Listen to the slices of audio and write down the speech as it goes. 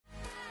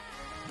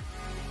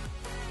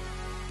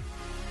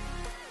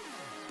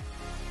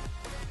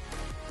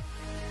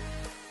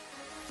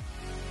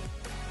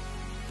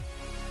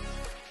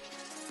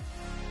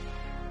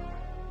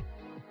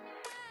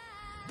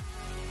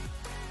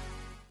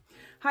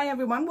Hi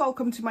everyone,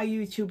 welcome to my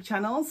YouTube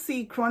channel.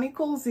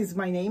 CeeChronicles is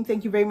my name.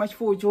 Thank you very much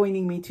for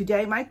joining me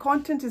today. My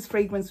content is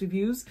fragrance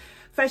reviews,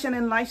 fashion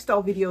and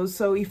lifestyle videos.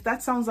 So if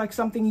that sounds like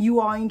something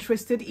you are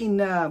interested in,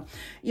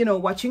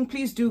 watching,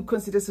 please do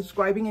consider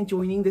subscribing and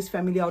joining this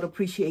family. I would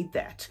appreciate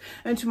that.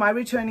 And to my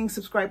returning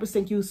subscribers,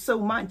 thank you so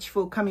much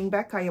for coming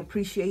back. I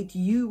appreciate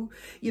you,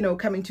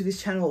 coming to this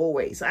channel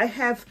always. I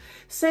have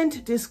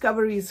scent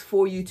discoveries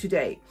for you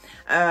today.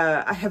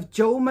 I have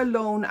Jo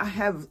Malone. I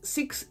have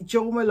 6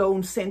 Jo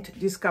Malone scent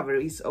discoveries.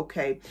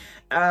 Okay,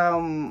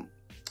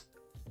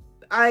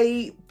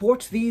 I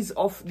bought these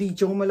off the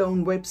Jo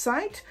Malone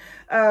website.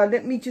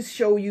 Let me just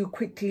show you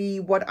quickly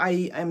what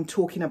I am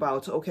talking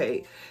about.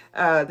 Okay,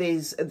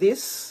 there's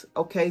this.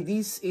 Okay,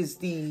 this is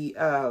the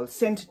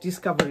scent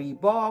discovery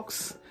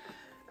box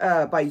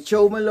by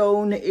Jo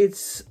Malone.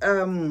 It's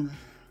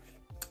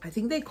I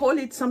think they call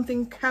it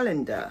something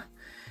calendar,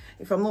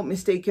 if I'm not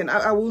mistaken.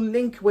 I will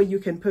link where you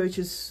can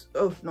purchase.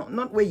 Oh,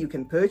 not where you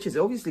can purchase.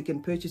 Obviously, you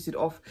can purchase it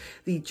off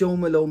the Jo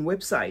Malone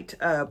website.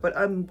 But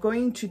I'm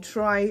going to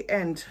try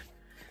and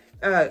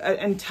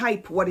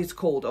type what it's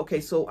called.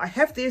 Okay, so I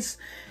have this,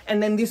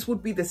 and then this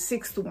would be the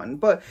 6th one.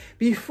 But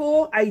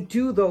before I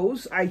do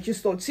those, I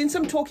just thought, since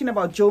I'm talking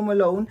about Jo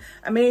Malone,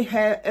 I may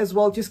as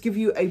well just give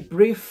you a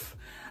brief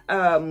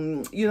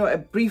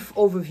a brief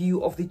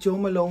overview of the Jo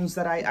Malones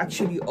that I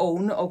actually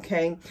own.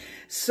 Okay,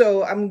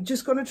 so I'm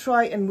just going to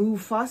try and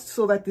move fast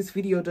so that this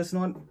video does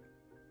not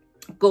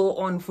go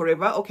on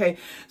forever. Okay,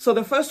 so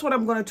the first one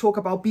I'm going to talk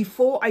about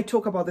before I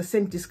talk about the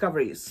scent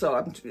discoveries.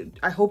 So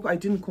I hope I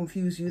didn't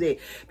confuse you there.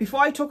 Before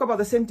I talk about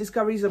the scent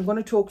discoveries, I'm going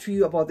to talk to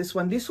you about this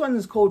one. This one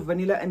is called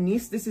Vanilla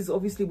Anise. This is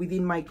obviously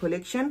within my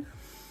collection.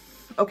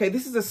 Okay,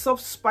 this is a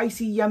soft,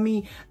 spicy,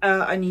 yummy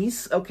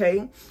anise,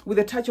 okay, with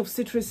a touch of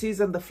citruses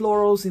and the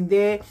florals in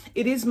there.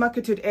 It is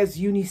marketed as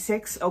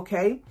unisex,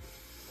 okay.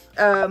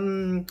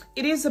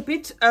 It is a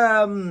bit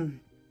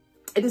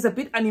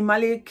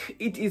animalic.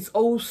 It is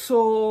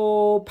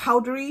also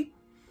powdery.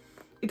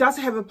 It does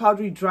have a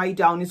powdery dry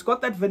down. It's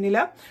got that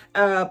vanilla,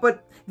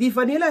 but the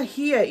vanilla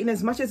here, in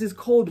as much as it's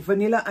called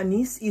vanilla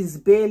anise, is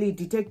barely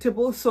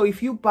detectable. So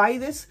if you buy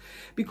this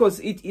because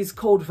it is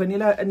called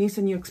vanilla anise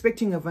and you're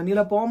expecting a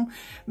vanilla bomb,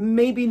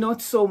 maybe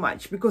not so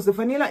much, because the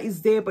vanilla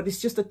is there, but it's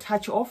just a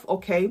touch off.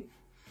 Okay,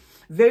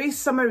 very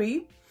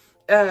summery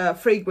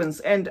fragrance,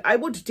 and I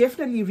would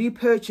definitely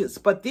repurchase,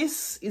 but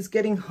this is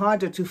getting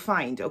harder to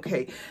find.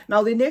 Okay,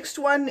 now the next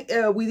one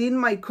within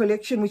my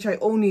collection, which I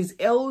own, is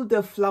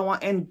Elderflower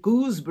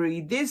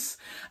Gooseberry. This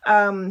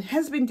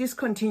has been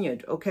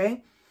discontinued.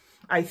 Okay,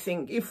 I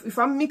think if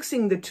I'm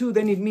mixing the two,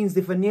 then it means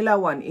the vanilla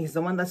one is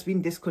the one that's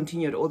been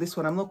discontinued, or this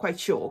one, I'm not quite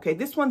sure. Okay,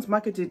 this one's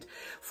marketed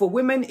for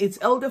women. It's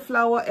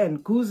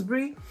Elderflower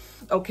Gooseberry.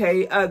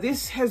 Okay,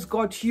 this has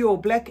got your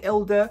black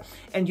elder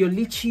and your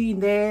lychee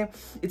in there.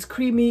 It's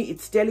creamy,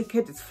 it's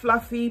delicate, it's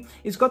fluffy.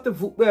 It's got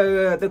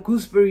the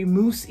gooseberry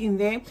mousse in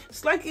there.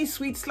 Slightly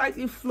sweet,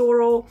 slightly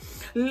floral.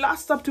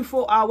 Lasts up to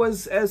 4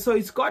 hours. So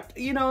it's got,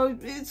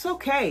 it's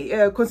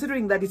okay,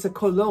 considering that it's a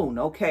cologne.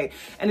 Okay,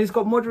 and it's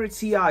got moderate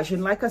sillage,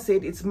 and like I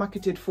said, it's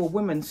marketed for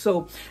women.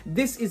 So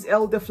this is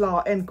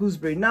Elderflower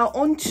Gooseberry. Now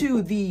on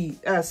to the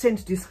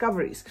scent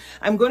discoveries.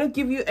 I'm going to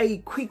give you a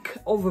quick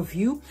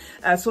overview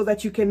so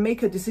that you can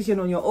make a decision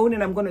on your own,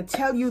 and I'm going to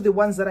tell you the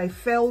ones that I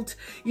felt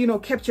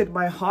captured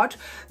my heart.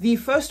 The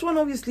first one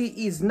obviously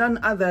is none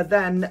other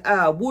than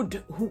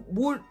wood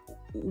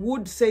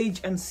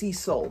sage and sea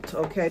salt.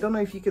 Okay, I don't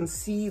know if you can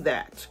see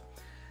that.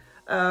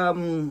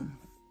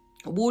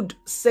 Wood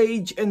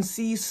sage and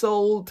sea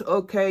salt.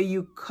 Okay,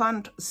 you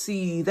can't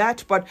see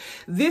that, but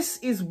this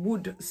is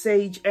wood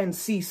sage and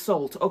sea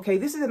salt. Okay,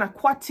 this is an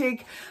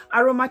aquatic,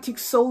 aromatic,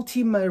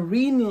 salty,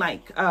 marine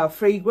like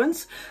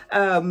fragrance.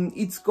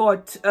 It's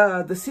got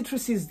the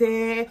citruses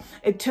there.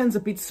 It turns a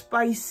bit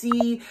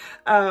spicy,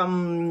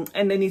 and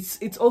then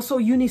it's also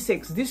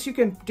unisex. This you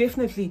can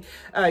definitely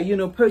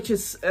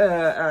purchase.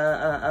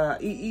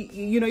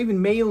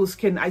 Even males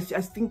can. I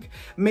think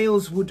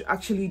males would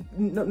actually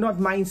not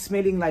mind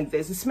smelling like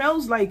this. It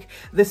smells like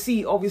the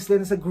sea, obviously,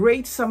 and it's a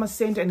great summer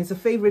scent, and it's a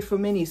favorite for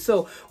many.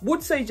 So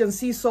wood sage and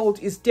sea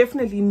salt is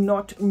definitely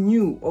not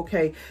new.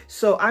 Okay,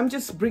 so I'm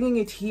just bringing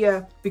it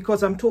here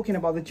because I'm talking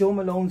about the Jo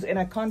Malones, and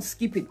I can't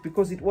skip it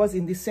because it was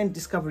in the scent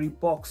discovery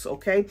box.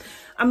 Okay,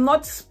 I'm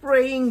not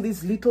spraying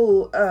these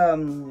little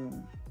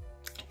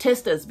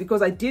testers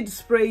because I did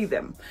spray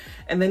them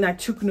and then I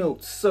took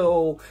notes.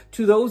 So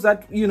to those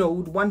that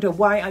would wonder,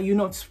 why are you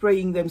not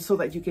spraying them so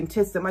that you can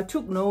test them, I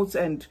took notes,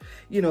 and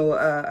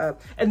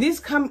and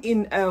these come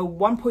in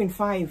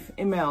 1.5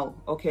 ml.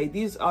 Okay,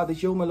 these are the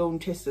Jo Malone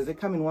testers. They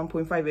come in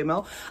 1.5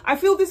 ml. I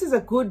feel this is a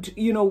good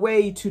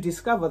way to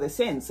discover the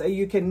scents.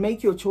 You can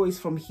make your choice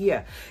from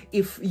here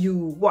if you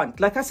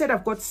want. Like I said,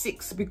 I've got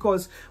 6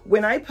 because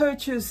when I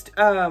purchased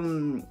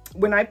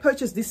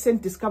this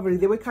scent discovery,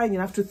 they were kind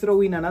enough to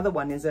throw in another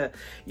one as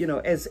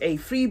a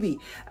freebie.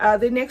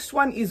 The next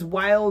one is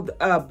Wild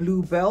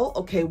Bluebell.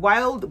 Okay,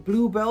 Wild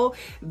Bluebell.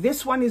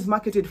 This one is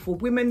marketed for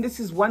women. This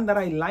is one that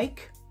I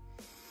like.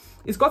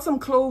 It's got some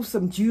cloves,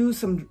 some dew,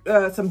 some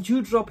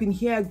dewdrop in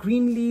here,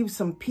 green leaves,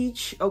 some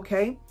peach,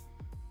 okay.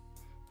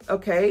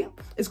 Okay,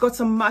 it's got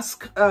some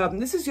musk.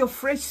 This is your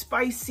fresh,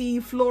 spicy,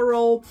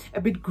 floral,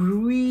 a bit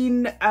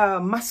green,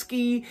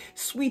 musky,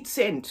 sweet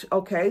scent,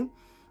 okay.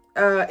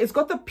 It's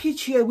got the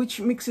peach here,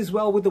 which mixes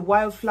well with the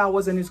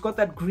wildflowers, and it's got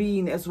that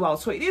green as well.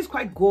 So it is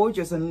quite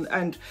gorgeous,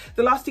 and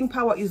the lasting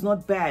power is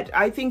not bad.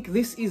 I think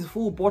this is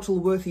full bottle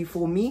worthy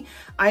for me.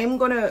 I am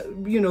gonna,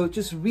 you know,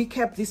 just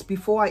recap this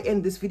before I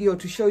end this video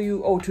to show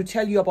you, or to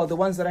tell you about the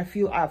ones that I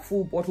feel are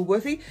full bottle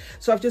worthy.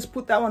 So I've just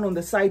put that one on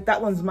the side.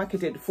 That one's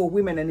marketed for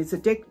women, and it's a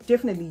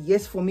definitely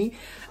yes for me.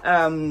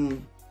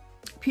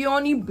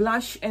 Peony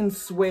Blush and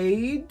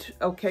Suade.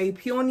 Okay,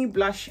 Peony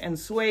Blush and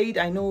Suade.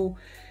 I know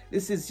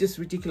this is just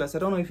ridiculous. I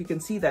don't know if you can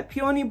see that.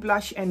 Peony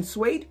Blush and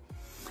Suade.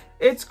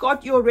 It's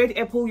got your red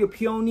apple, your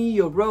peony,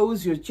 your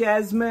rose, your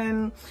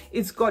jasmine.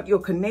 It's got your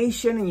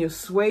carnation and your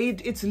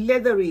suede. It's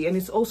leathery, and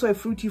it's also a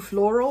fruity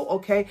floral,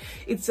 okay?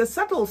 It's a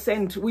subtle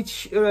scent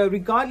which,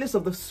 regardless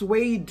of the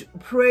suede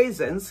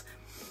presence,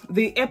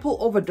 the apple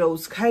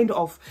overdose kind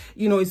of,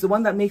 you know, is the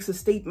one that makes a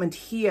statement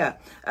here.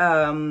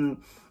 Yeah,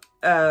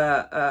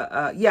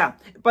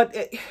 but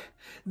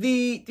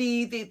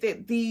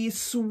the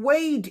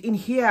suede in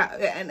here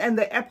and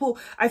the apple,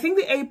 I think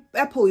the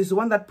apple is the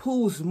one that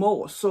pulls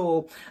more,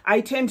 so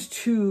I tend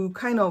to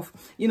kind of,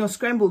 you know,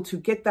 scramble to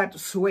get that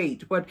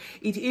suede. But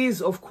it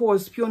is, of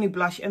course, Peony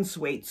Blush and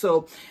Suade.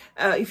 So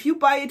if you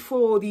buy it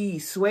for the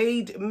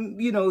suede,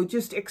 you know,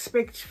 just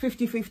expect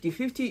 50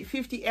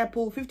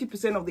 apple,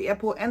 50% of the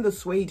apple and the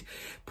suede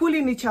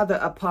pulling each other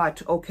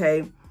apart,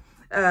 okay?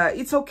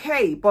 It's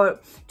okay,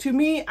 but to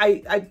me,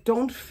 I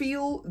don't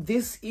feel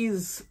this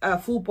is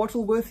full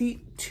bottle worthy.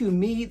 To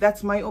me,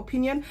 that's my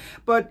opinion.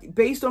 But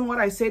based on what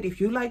I said, if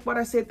you like what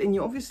I said, then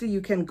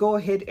you can go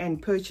ahead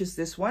and purchase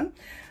this one.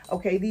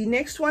 Okay, the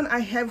next one I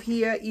have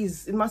here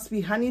is, it must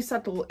be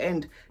Honeysuckle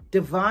and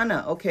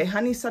Davana. Okay,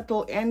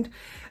 Honeysuckle and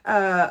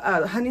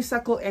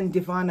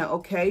Davana.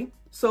 Okay,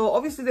 so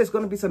obviously there's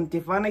going to be some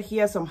Davana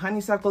here, some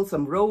honeysuckle,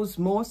 some rose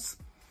moss.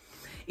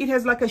 It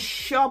has like a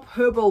sharp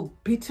herbal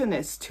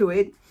bitterness to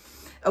it,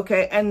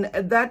 okay, and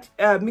that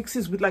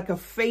mixes with like a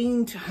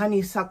faint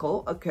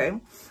honeysuckle, okay,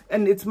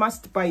 and it's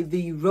masked by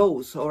the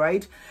rose, all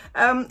right.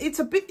 It's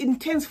a bit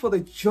intense for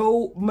the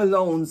Jo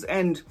Malones,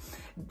 and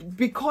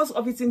because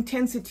of its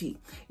intensity,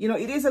 you know,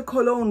 it is a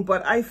cologne,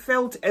 but I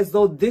felt as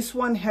though this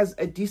one has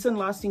a decent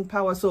lasting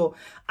power, so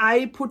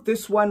I put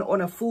this one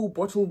on a full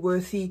bottle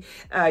worthy,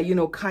 you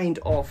know, kind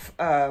of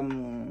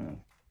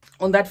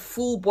on that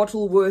full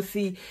bottle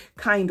worthy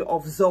kind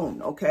of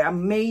zone, okay. I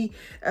may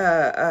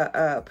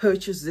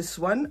purchase this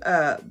one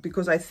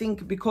because I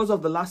think because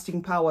of the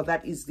lasting power,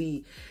 that is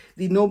the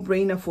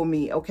no-brainer for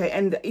me, okay.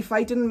 And if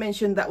I didn't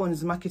mention, that one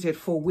is marketed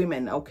for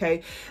women,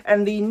 okay.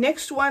 And the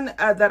next one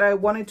that I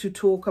wanted to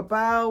talk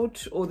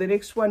about, or the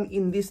next one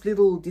in this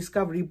little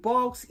discovery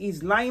box,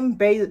 is Lime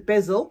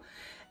Basil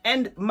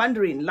and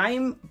Mandarin.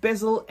 Lime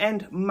Basil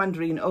and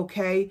Mandarin,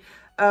 okay.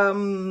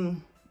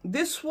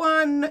 This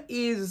one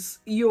is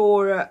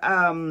your,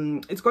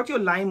 it's got your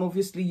lime,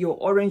 obviously, your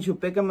orange, your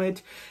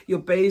bergamot, your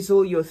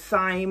basil, your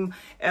thyme.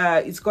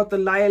 It's got the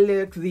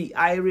lilac, the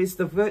iris,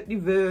 the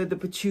vetiver, the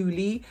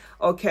patchouli.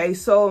 Okay,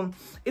 so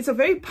it's a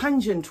very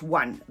pungent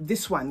one.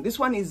 This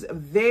one is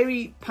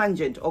very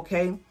pungent,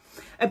 okay.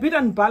 A bit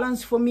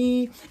unbalanced for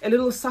me, a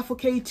little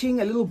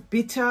suffocating, a little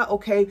bitter,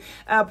 okay.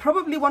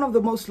 Probably one of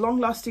the most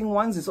long-lasting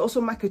ones. Is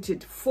also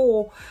marketed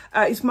for,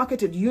 it's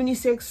marketed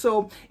unisex.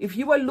 So if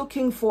you are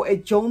looking for a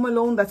Jo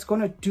Malone that's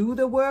going to do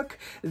the work,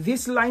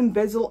 this Lime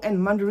Basil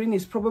and Mandarin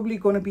is probably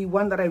going to be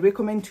one that I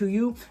recommend to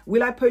you.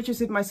 Will I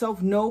purchase it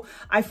myself? No.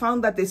 I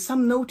found that there's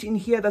some note in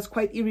here that's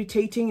quite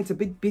irritating. It's a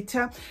bit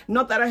bitter.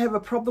 Not that I have a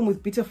problem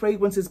with bitter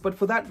fragrances, but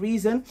for that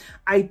reason,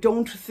 I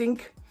don't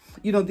think,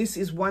 you know, this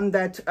is one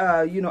that,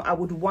 you know, I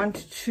would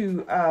want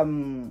to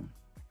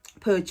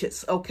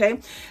purchase, okay.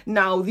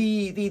 Now,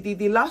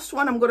 the last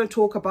one I'm going to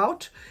talk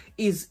about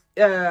is,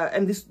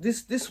 and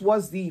this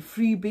was the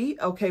freebie,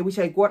 okay, which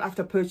I got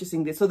after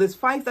purchasing this. So there's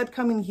 5 that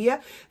come in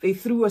here. They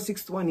threw a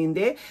 6th one in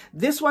there.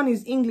 This one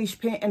is English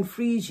Pear and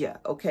Freesia,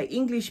 okay,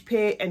 English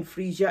Pear and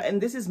Freesia,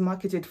 and this is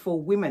marketed for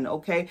women,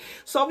 okay.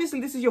 So obviously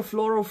this is your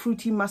floral,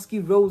 fruity, musky,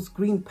 rose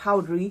green,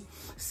 powdery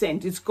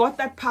scent. It's got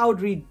that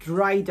powdery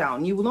dry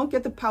down. You will not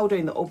get the powder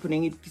in the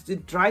opening.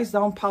 It dries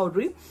down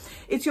powdery.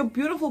 It's your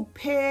beautiful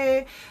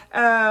pear,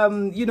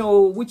 you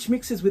know, which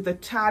mixes with the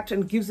tart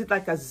and gives it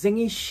like a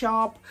zingy,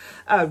 sharp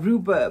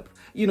rhubarb,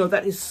 you know,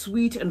 that is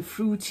sweet and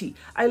fruity.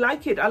 I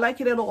like it. I like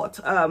it a lot.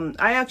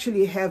 I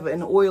actually have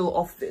an oil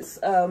of this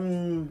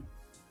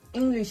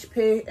English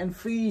Pear and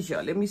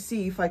Freesia. Let me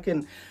see if I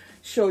can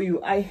show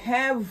you. I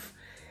have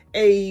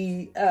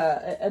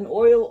an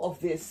oil of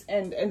this,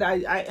 and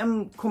I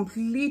am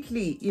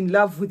completely in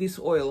love with this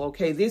oil,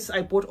 okay. This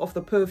I bought off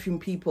the Perfume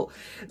people.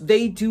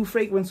 They do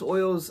fragrance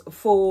oils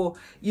for,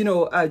 you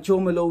know,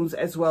 Jo Malone's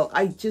as well.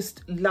 I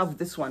just love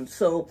this one.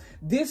 So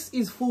this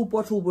is full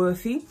bottle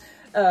worthy.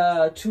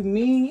 to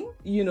me,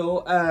 you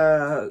know,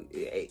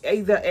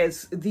 either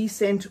as the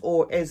scent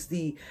or as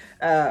the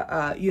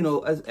you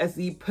know, as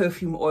the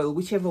perfume oil,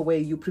 whichever way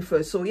you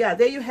prefer. So yeah,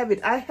 there you have it.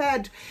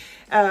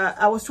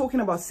 I was talking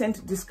about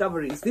scent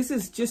discoveries. This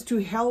is just to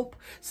help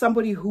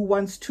somebody who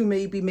wants to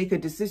maybe make a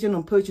decision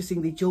on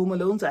purchasing the Jo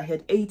Malones. I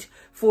had 8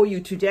 for you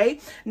today.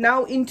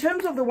 Now, in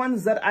terms of the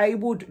ones that I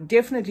would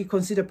definitely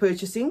consider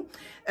purchasing,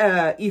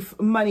 if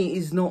money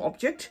is no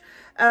object,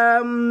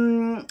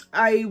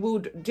 I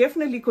would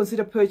definitely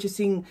consider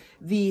purchasing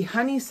the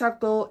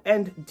Honeysuckle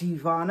and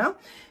Davana,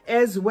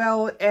 as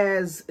well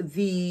as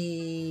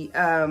the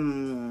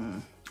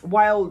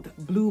Wild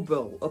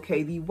Bluebell.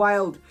 Okay, the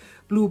Wild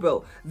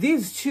Bluebell.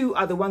 These two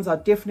are the ones I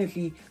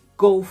definitely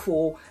go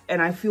for,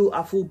 and I feel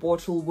are full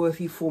bottle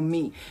worthy for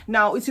me.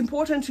 Now, it's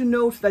important to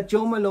note that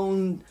Jo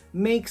Malone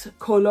makes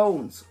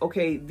colognes.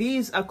 Okay,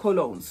 these are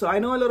colognes. So I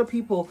know a lot of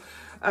people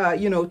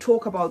you know,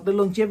 talk about the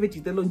longevity.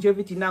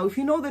 Now, if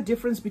you know the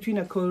difference between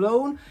a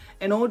cologne,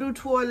 an eau de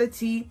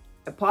toilette,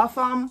 a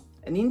parfum,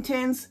 an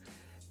intense,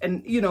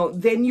 and you know,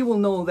 then you will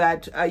know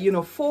that you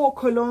know, for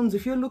colognes,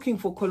 if you're looking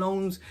for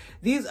colognes,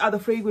 these are the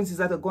fragrances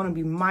that are going to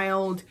be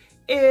mild,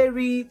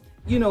 airy,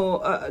 you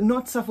know,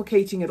 not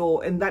suffocating at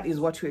all, and that is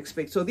what you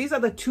expect. So these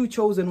are the 2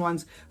 chosen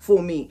ones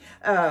for me.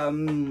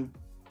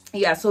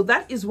 Yeah, so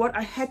that is what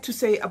I had to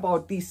say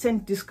about the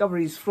scent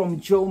discoveries from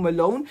Jo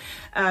Malone.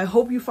 I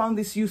hope you found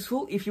this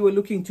useful if you were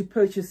looking to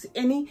purchase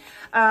any.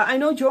 I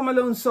know Jo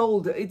Malone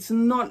sold. It's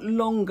not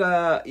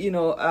longer, you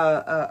know,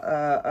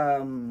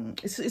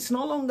 it's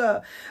no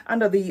longer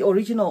under the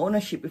original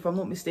ownership, if I'm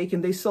not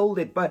mistaken. They sold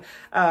it, but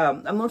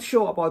I'm not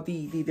sure about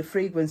the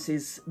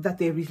fragrances that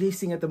they're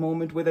releasing at the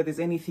moment, whether there's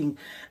anything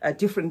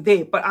different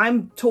there. But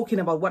I'm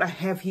talking about what I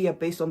have here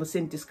based on the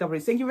scent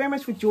discoveries. Thank you very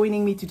much for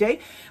joining me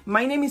today.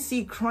 My name is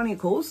CeeChronicles.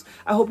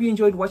 I hope you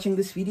enjoyed watching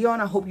this video,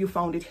 and I hope you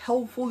found it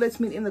helpful. Let's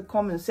meet in the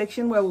comment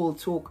section where we'll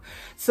talk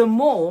some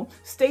more.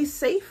 Stay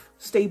safe,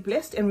 stay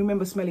blessed, and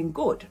remember, smelling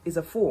good is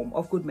a form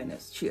of good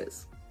manners.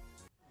 Cheers.